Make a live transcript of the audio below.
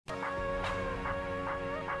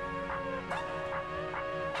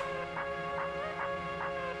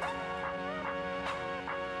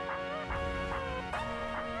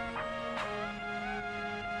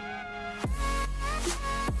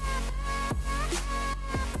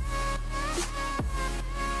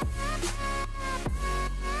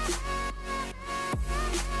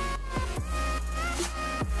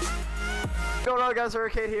on, guys,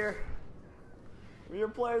 Hurricane here. We're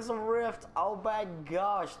playing some Rift. Oh my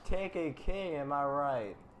gosh, take a king, am I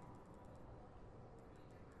right?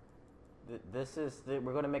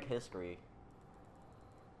 We're gonna make history.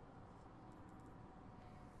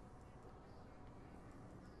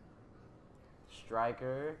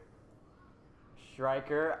 Striker,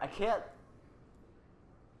 I can't.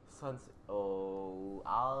 I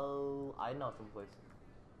know some place.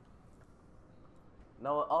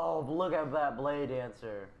 No, oh, look at that Blade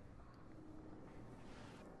Dancer.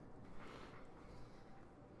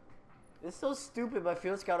 It's so stupid, my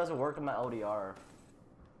Field Scout doesn't work on my ODR.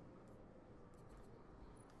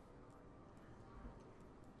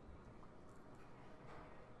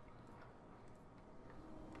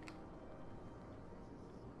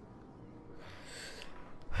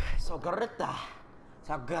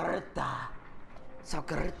 Sagarita.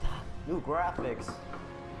 New graphics.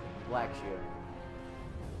 Black Shield.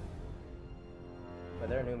 Are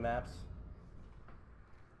there new maps?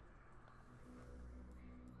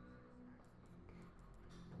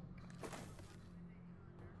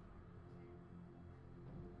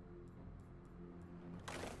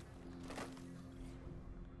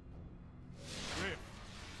 Rift.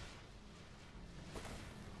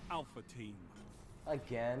 Alpha team.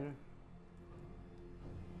 Again.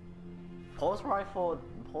 Pulse rifle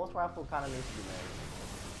kind of needs to be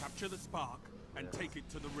made. Capture the spark and take it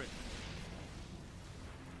to the rift.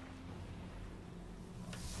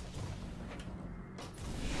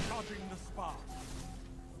 Charging the spark.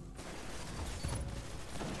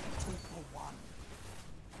 2 for 1.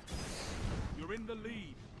 You're in the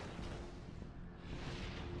lead.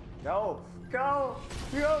 Go!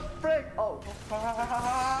 You frick! Oh!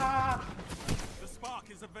 The spark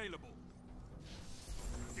is available.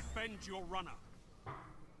 Defend your runner.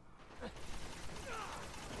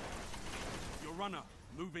 Your runner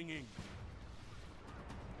moving in.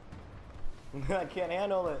 I can't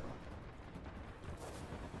handle it.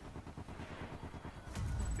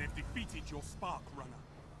 They've defeated your spark runner.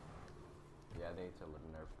 Yeah, they need to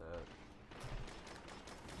nerf that.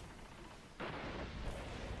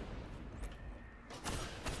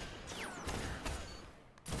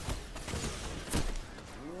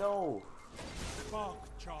 No. Spark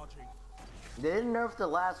charging. They didn't nerf the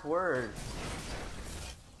last word.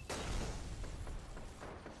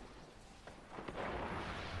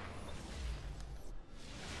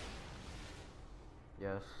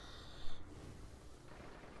 Yes.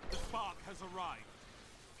 The spark has arrived.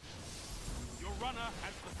 Your runner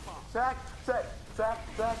has the spark. Zach,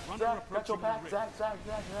 Approaching Metro Pack, the Zach,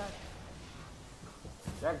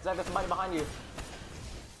 there's somebody behind you.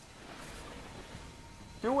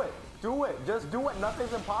 Do it, just do it,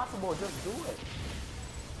 nothing's impossible, just do it.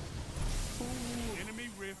 Enemy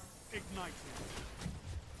rift ignited.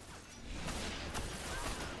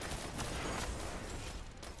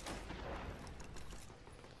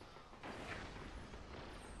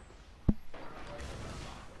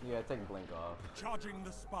 Yeah, take blink off. Charging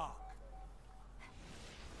the spark.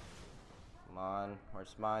 Come on,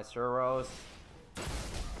 where's my Suros?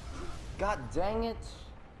 God dang it.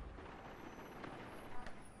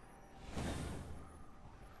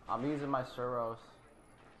 I'm using my Suros.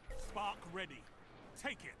 Spark ready.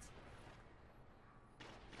 Take it.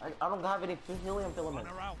 I don't have any helium filaments.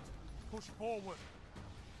 Runner out. Push forward.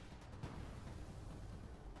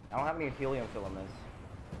 I don't have any helium filaments.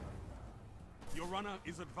 Your runner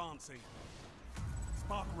is advancing.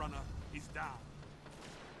 Spark runner is down.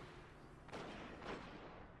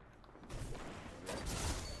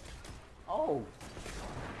 Oh.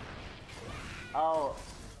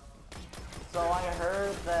 So I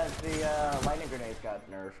heard that the lightning grenades got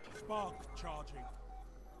nerfed. Spark charging.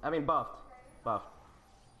 I mean buffed. I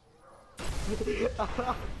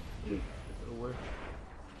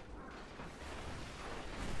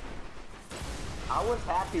was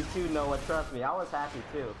happy too, Noah, trust me, I was happy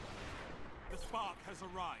too. The spark has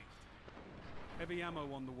arrived. Heavy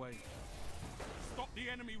ammo on the way. Stop the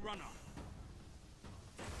enemy runner.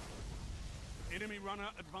 Enemy runner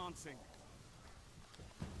advancing.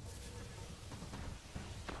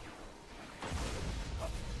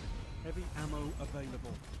 Heavy ammo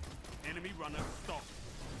available. Enemy runner stop.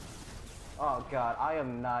 Oh god, I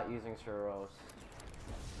am not using Suros.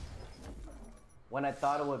 When I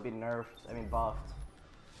thought it would be nerfed, I mean buffed.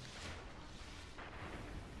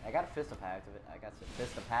 I got Fist of Havoc. I got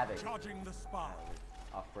Fist of Havoc. Charging the spark.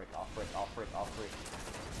 Off frick. Can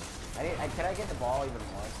I get the ball even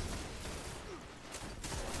once?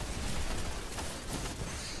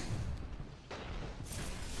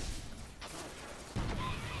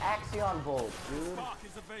 Axion Volt, dude. Spark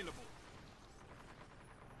is available.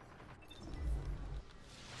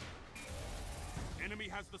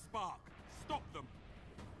 the spark. Stop them.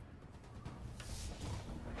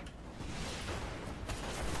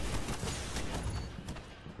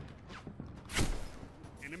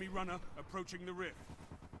 Enemy runner approaching the rift.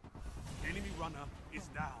 Enemy runner is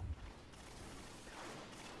down.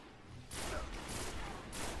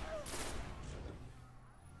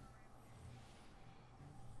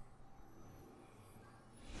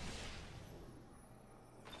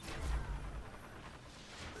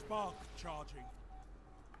 Spark charging.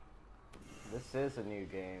 This is a new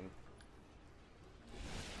game.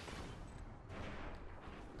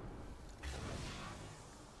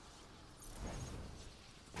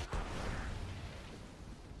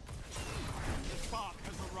 The spark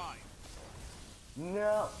has arrived.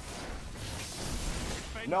 No.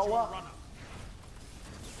 Defend Noah. your runner.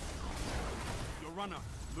 Your runner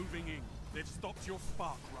moving in. They've stopped your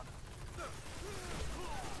spark runner.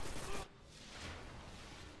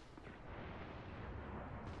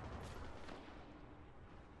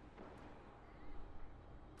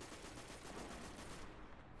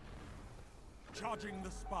 Charging the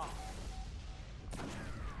spark.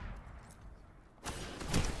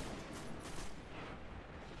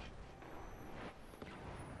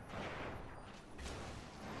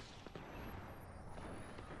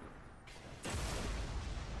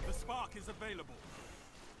 The spark is available.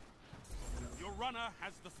 Your runner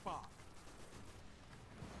has the spark.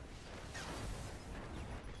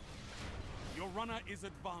 Your runner is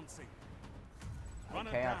advancing.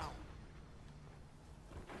 Runner can't. down.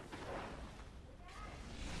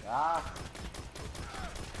 Ah.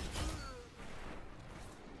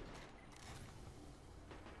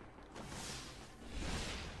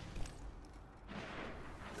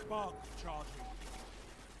 Spark charging.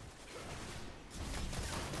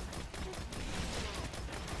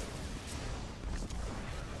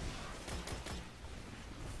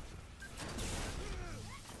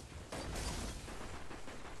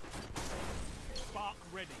 Spark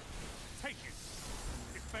ready. Take it.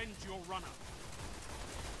 Defend your runner.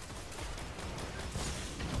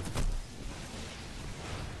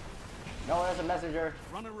 No, there's a messenger.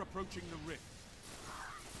 Runner approaching the rift.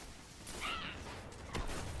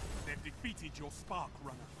 They've defeated your spark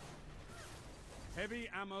runner. Heavy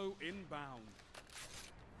ammo inbound.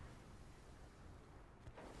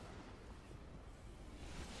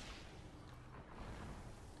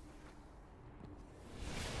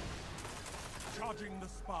 Charging the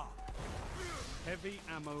spark. Heavy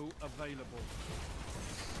ammo available.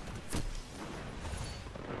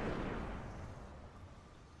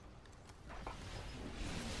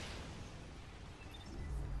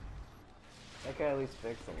 I can at least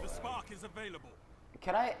fix the The lag. spark is available.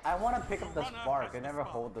 Can I want to pick up the Your runner spark. has I the never spark.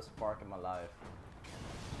 hold the spark in my life.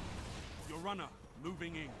 Your runner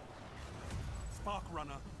moving in. Spark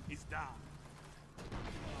runner is down.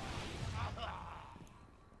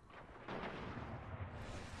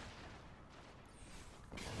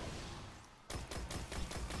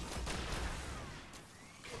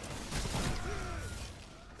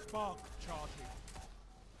 Spark charging.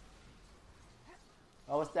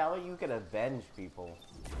 Oh, is that way you can avenge people?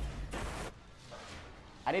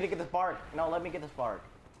 I need to get the spark. No, let me get the spark.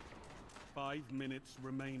 5 minutes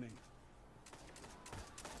remaining.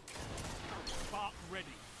 Spark ready.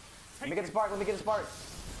 Let me get the spark. Let me get the spark.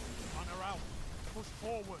 Runner out. Push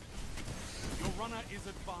forward. Your runner is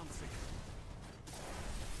advancing.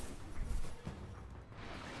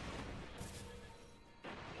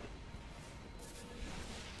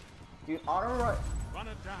 Dude, auto run.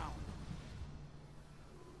 Runner down.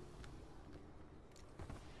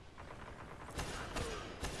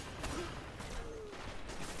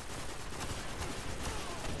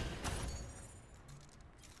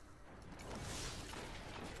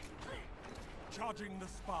 Charging the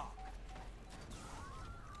spark.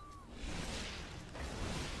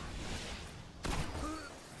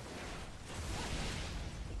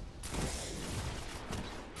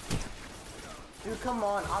 Dude, come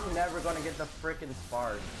on. I'm never gonna get the freaking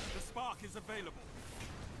spark. The spark is available.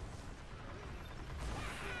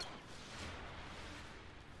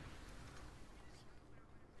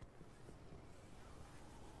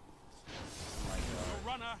 Oh my god.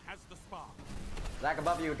 Your runner has the spark. Zach,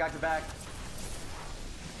 above you. Got your back.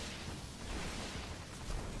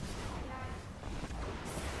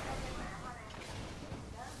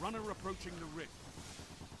 Runner approaching the rift.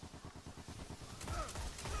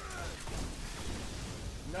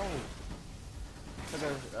 No. Took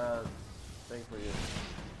a thing for you.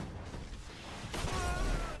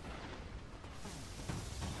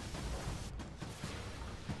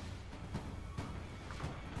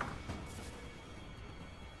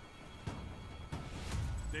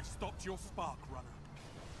 They've stopped your spark runner.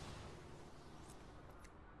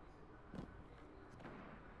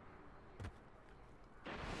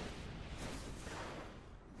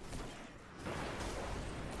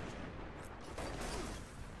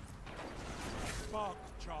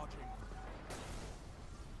 Charging.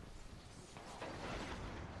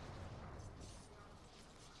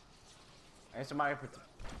 I need somebody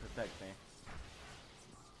to protect me.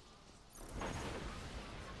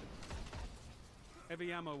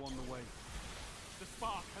 Heavy ammo on the way. The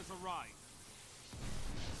spark has arrived.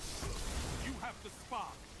 You have the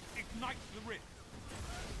spark. Ignite the rift.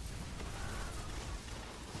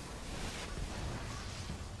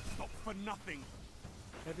 Stop for nothing.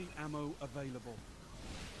 Heavy ammo available.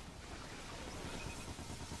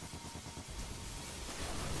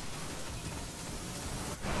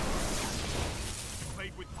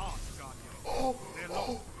 Played with heart, Guardian. Oh, Their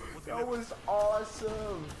loss was that was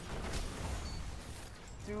awesome.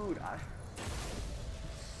 Dude,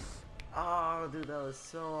 oh, dude, that was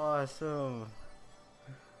so awesome.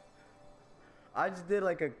 I just did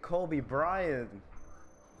like a Kobe Bryant.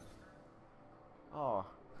 Oh,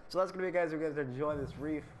 so that's gonna be it, guys. If you guys are enjoying this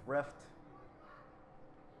rift.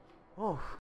 Oh.